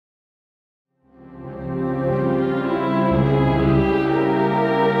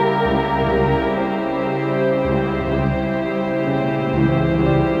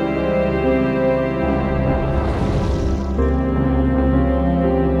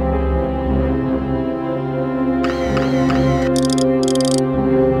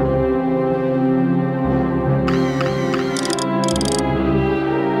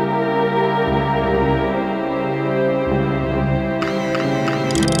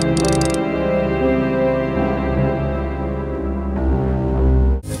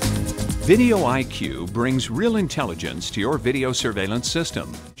Video IQ brings real intelligence to your video surveillance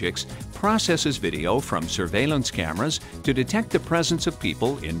system. Jix processes video from surveillance cameras to detect the presence of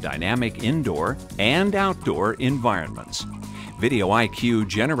people in dynamic indoor and outdoor environments. Video IQ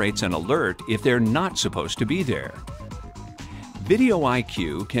generates an alert if they're not supposed to be there. Video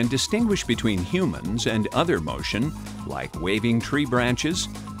IQ can distinguish between humans and other motion, like waving tree branches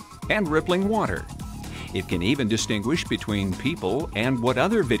and rippling water. It can even distinguish between people and what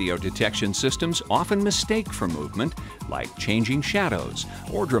other video detection systems often mistake for movement, like changing shadows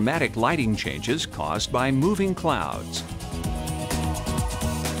or dramatic lighting changes caused by moving clouds.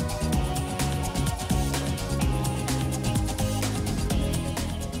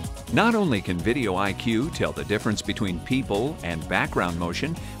 Not only can Video IQ tell the difference between people and background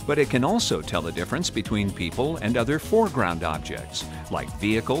motion, but it can also tell the difference between people and other foreground objects, like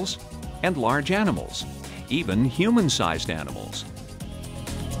vehicles and large animals, even human-sized animals.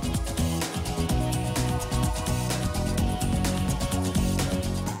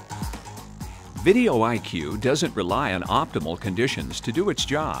 Video IQ doesn't rely on optimal conditions to do its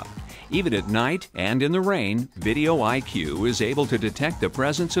job. Even at night and in the rain, Video IQ is able to detect the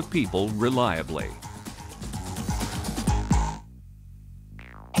presence of people reliably.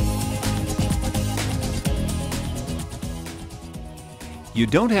 You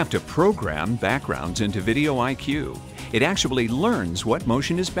don't have to program backgrounds into Video IQ. It actually learns what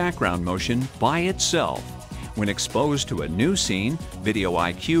motion is background motion by itself. When exposed to a new scene, Video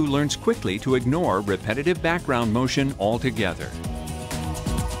IQ learns quickly to ignore repetitive background motion altogether.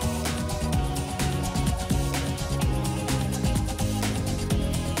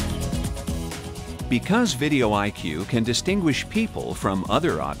 Because Video IQ can distinguish people from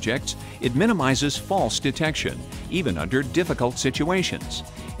other objects, it minimizes false detection, even under difficult situations.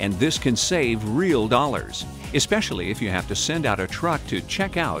 And this can save real dollars, especially if you have to send out a truck to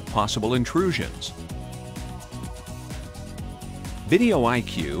check out possible intrusions. Video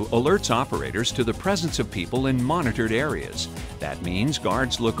IQ alerts operators to the presence of people in monitored areas. That means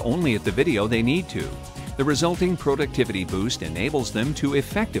guards look only at the video they need to. The resulting productivity boost enables them to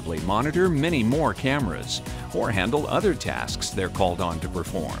effectively monitor many more cameras or handle other tasks they're called on to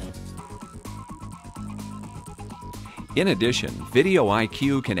perform. In addition, Video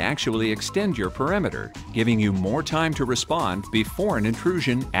IQ can actually extend your perimeter, giving you more time to respond before an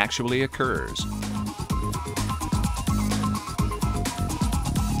intrusion actually occurs.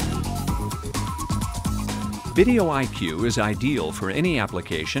 Video IQ is ideal for any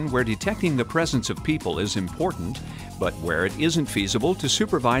application where detecting the presence of people is important, but where it isn't feasible to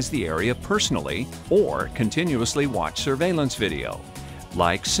supervise the area personally or continuously watch surveillance video,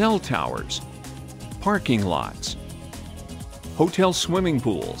 like cell towers, parking lots, hotel swimming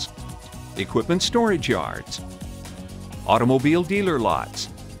pools, equipment storage yards, automobile dealer lots,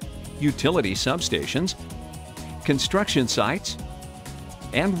 utility substations, construction sites,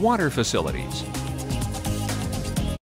 and water facilities.